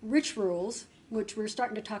the rich rules, which we're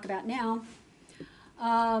starting to talk about now,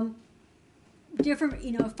 if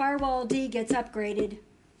Firewalld gets upgraded,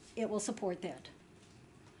 it will support that.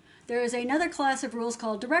 There is another class of rules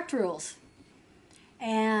called direct rules,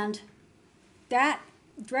 and that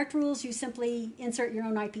direct rules, you simply insert your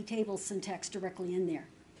own IP table syntax directly in there.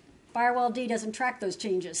 Firewalld doesn't track those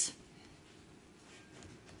changes.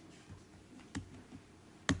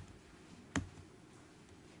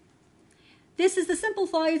 This is the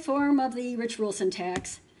simplified form of the rich rule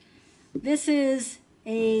syntax. This is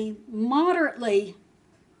a moderately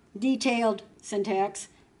detailed syntax,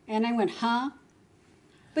 and I went, huh?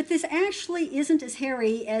 But this actually isn't as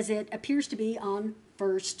hairy as it appears to be on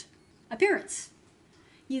first appearance.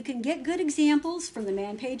 You can get good examples from the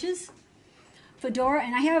man pages. Fedora,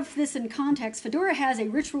 and I have this in context, Fedora has a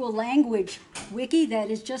rich rule language wiki that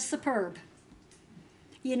is just superb.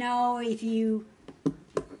 If you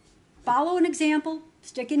follow an example,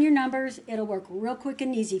 stick in your numbers, it'll work real quick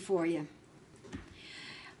and easy for you.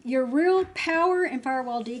 Your real power in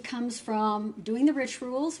Firewalld comes from doing the rich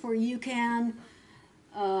rules, where you can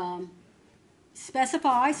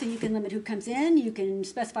specify, so you can limit who comes in, you can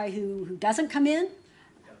specify who doesn't come in.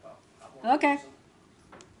 Okay.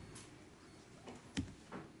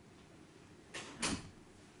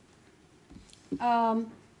 Can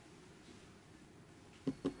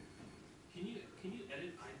you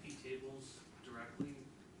edit IP tables directly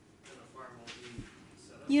in a Firewalld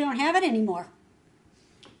setup? You don't have it anymore.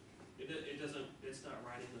 It doesn't. It's not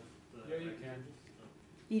writing the. Yeah, you can.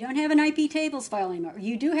 You don't have an IP tables file anymore.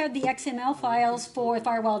 You do have the XML files for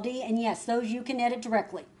Firewalld, and yes, those you can edit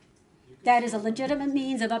directly. That is a legitimate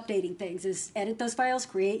means of updating things, is edit those files,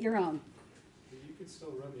 create your own. You can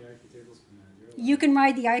still run the IP tables command. You can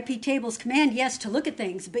write the IP tables command, yes, to look at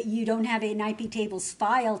things, but you don't have an IP tables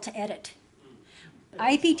file to edit.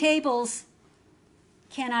 IP tables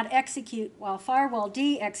cannot execute while Firewalld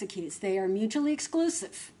executes. They are mutually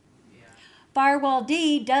exclusive. Yeah.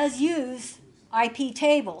 Firewalld does use IP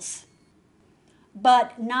tables,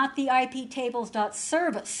 but not the IP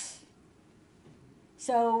tables.service.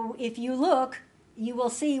 So if you look, you will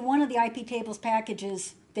see one of the IP tables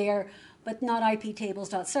packages there, but not IP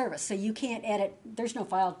tables.service. So you can't edit, there's no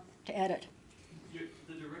file to edit.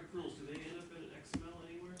 The direct rules, do they end up in XML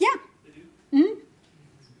anywhere? Yeah. They do? Mm-hmm.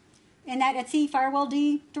 And that it's the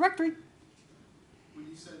Firewalld directory. When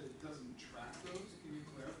you said it doesn't track those, can you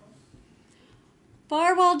clarify?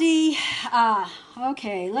 Firewalld,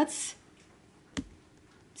 okay,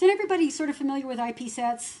 isn't everybody sort of familiar with IP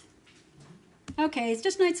sets? Okay, it's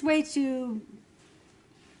just a nice way to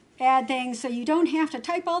add things so you don't have to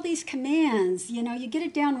type all these commands. You get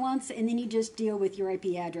it down once and then you just deal with your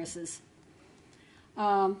IP addresses.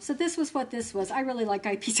 So this was what this was. I really like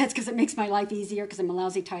IP sets because it makes my life easier because I'm a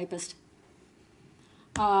lousy typist.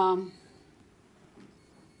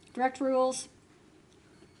 Direct rules.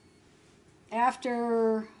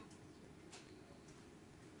 After,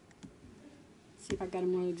 let's see if I've got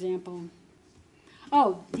another example.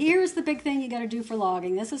 Oh, here's the big thing you got to do for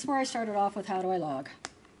logging. This is where I started off with how do I log.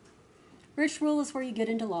 Rich rule is where you get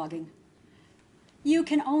into logging. You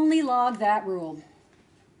can only log that rule.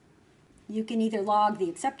 You can either log the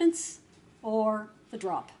acceptance or the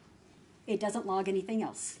drop. It doesn't log anything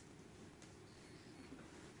else.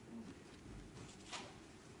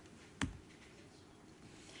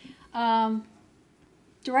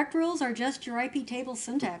 Direct rules are just your IP table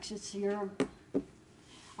syntax. It's your.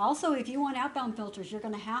 Also, if you want outbound filters, you're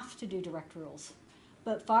going to have to do direct rules.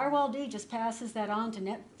 But Firewalld just passes that on to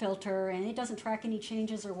net filter, and it doesn't track any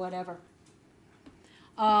changes or whatever.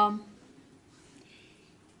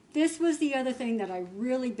 This was the other thing that I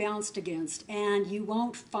really bounced against, and you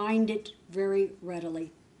won't find it very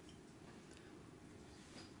readily.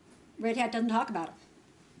 Red Hat doesn't talk about it,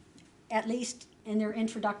 at least in their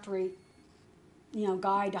introductory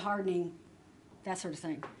guide to hardening, that sort of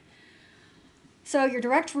thing. So your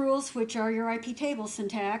direct rules, which are your IP table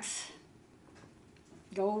syntax,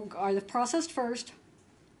 are the processed first.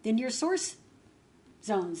 Then your source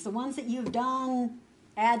zones, the ones that you've done,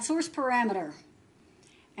 add source parameter.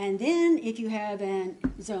 And then if you have a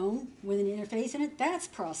zone with an interface in it, that's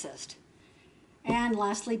processed. And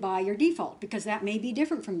lastly, by your default, because that may be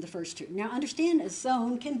different from the first two. Now understand, a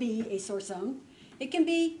zone can be a source zone. It can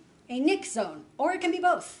be a NIC zone, or it can be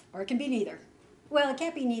both, or it can be neither. Well, it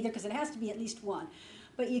can't be neither because it has to be at least one.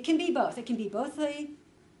 But it can be both. It can be both a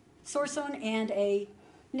source zone and a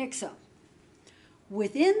NIC zone.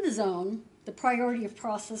 Within the zone, the priority of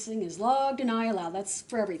processing is log, deny, allow. That's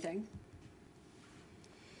for everything.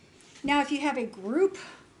 Now, if you have a group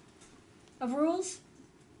of rules,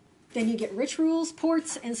 then you get rich rules,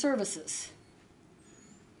 ports, and services.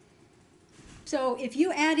 So if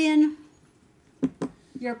you add in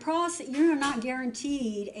your process, you're not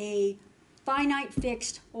guaranteed a finite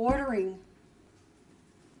fixed ordering.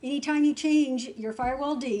 Anytime you change your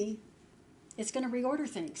firewall D, it's going to reorder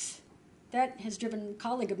things. That has driven a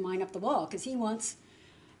colleague of mine up the wall because he wants,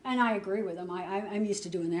 and I agree with him, I'm used to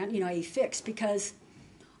doing that, a fix, because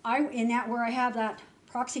where I have that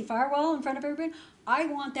proxy firewall in front of everybody, I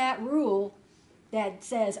want that rule that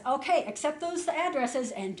says, okay, accept those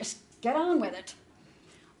addresses and just get on with it.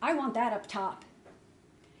 I want that up top.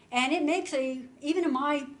 And it makes even in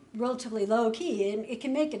my relatively low key, it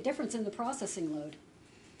can make a difference in the processing load.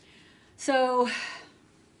 So,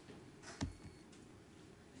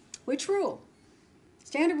 which rule?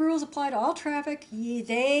 Standard rules apply to all traffic.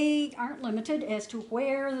 They aren't limited as to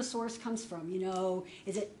where the source comes from.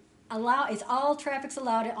 Is all traffic's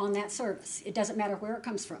allowed on that service? It doesn't matter where it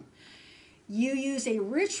comes from. You use a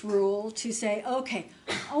rich rule to say, okay,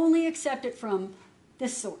 only accept it from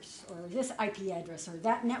this source or this IP address or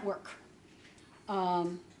that network.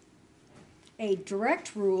 A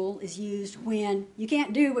direct rule is used when you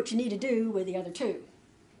can't do what you need to do with the other two.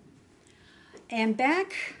 And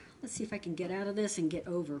back, let's see if I can get out of this and get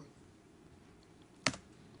over.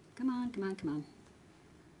 Come on, come on, come on.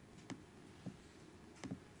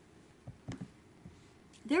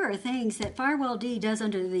 There are things that Firewalld does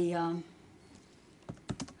under the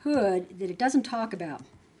hood that it doesn't talk about.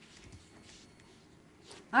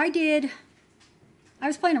 I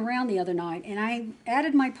was playing around the other night, and I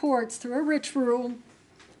added my ports through a rich rule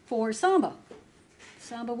for Samba.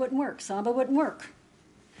 Samba wouldn't work. Samba wouldn't work.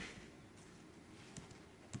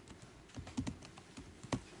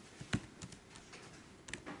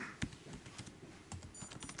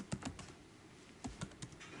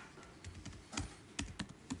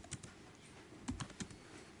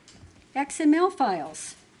 XML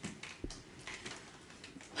files.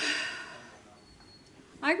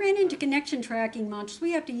 I ran into connection tracking modules.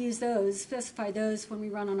 We have to use those, specify those when we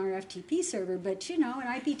run on our FTP server. But, in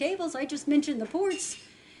IP tables, I just mentioned the ports,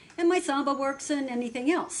 and my Samba works and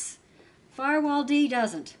anything else. Firewalld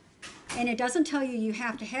doesn't. And it doesn't tell you you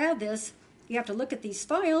have to have this. You have to look at these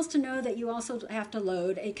files to know that you also have to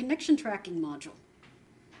load a connection tracking module.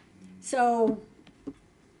 So,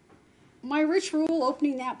 my rich rule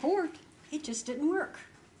opening that port, it just didn't work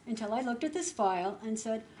until I looked at this file and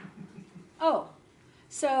said, oh,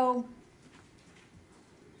 so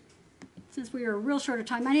since we were real short of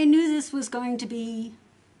time, I knew this was going to be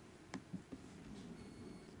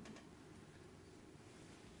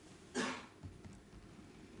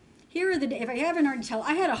here are if I haven't already told,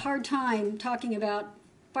 I had a hard time talking about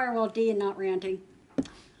Firewalld and not ranting.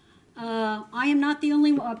 I am not the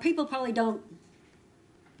only one. People probably don't.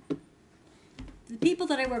 The people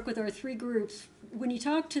that I work with are three groups. When you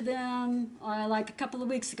talk to them, like a couple of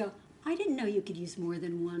weeks ago, I didn't know you could use more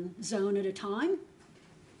than one zone at a time.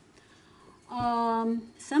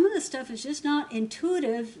 Some of the stuff is just not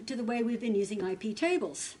intuitive to the way we've been using IP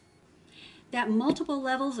tables. That multiple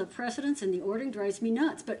levels of precedence in the ordering drives me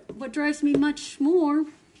nuts. But what drives me much more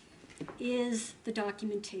is the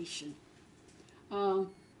documentation.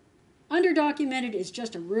 Underdocumented is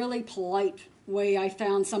just a really polite way I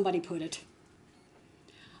found somebody put it.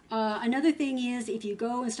 Another thing is if you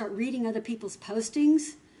go and start reading other people's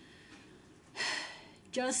postings,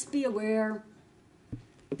 just be aware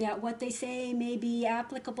that what they say may be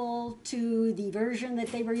applicable to the version that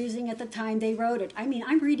they were using at the time they wrote it. I mean,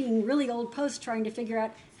 I'm reading really old posts trying to figure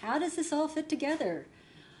out how does this all fit together.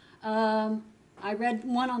 I read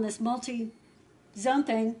one on this multi-zone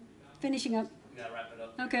thing, finishing up. You gotta wrap it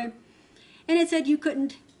up. Okay. And it said you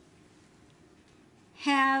couldn't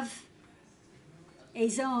have a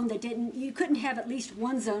zone that you couldn't have at least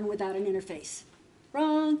one zone without an interface.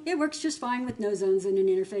 Wrong. It works just fine with no zones in an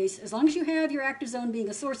interface, as long as you have your active zone being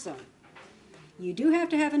a source zone. You do have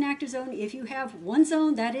to have an active zone. If you have one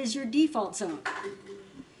zone, that is your default zone.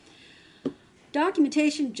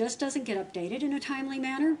 Documentation just doesn't get updated in a timely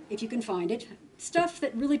manner, if you can find it. Stuff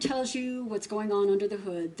that really tells you what's going on under the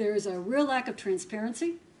hood. There's a real lack of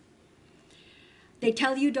transparency. They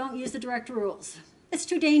tell you don't use the direct rules. It's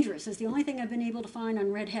too dangerous. It's the only thing I've been able to find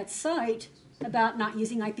on Red Hat's site about not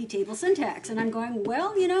using IP table syntax. And I'm going,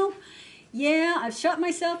 well, you know, yeah, I've shut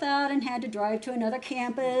myself out and had to drive to another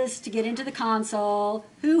campus to get into the console.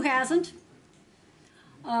 Who hasn't?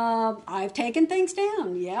 I've taken things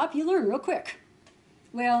down. Yep, you learn real quick.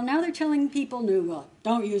 Well, now they're telling people, no, well,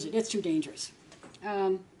 don't use it. It's too dangerous.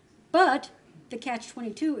 But the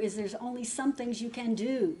catch-22 is there's only some things you can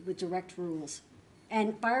do with direct rules.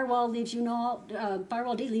 And Firewall leaves you no,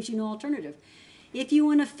 Firewall D leaves you no alternative. If you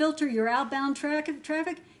want to filter your outbound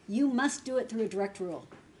traffic, you must do it through a direct rule.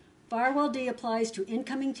 Firewall D applies to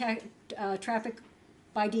incoming traffic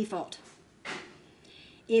by default.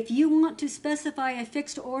 If you want to specify a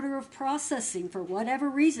fixed order of processing for whatever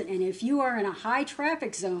reason, and if you are in a high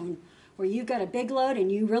traffic zone where you've got a big load and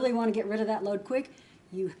you really want to get rid of that load quick,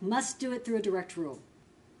 you must do it through a direct rule.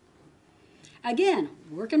 Again,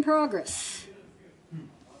 work in progress.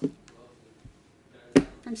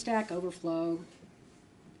 From Stack Overflow.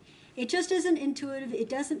 It just isn't intuitive. It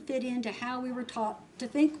doesn't fit into how we were taught to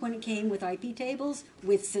think when it came with IP tables,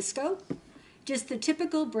 with Cisco. Just the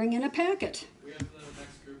typical bring in a packet. We have the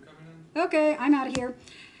next group coming in. Okay, I'm out of here.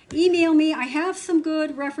 Email me. I have some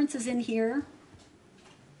good references in here.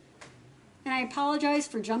 And I apologize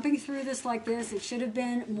for jumping through this like this. It should have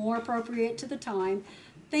been more appropriate to the time.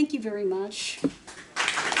 Thank you very much.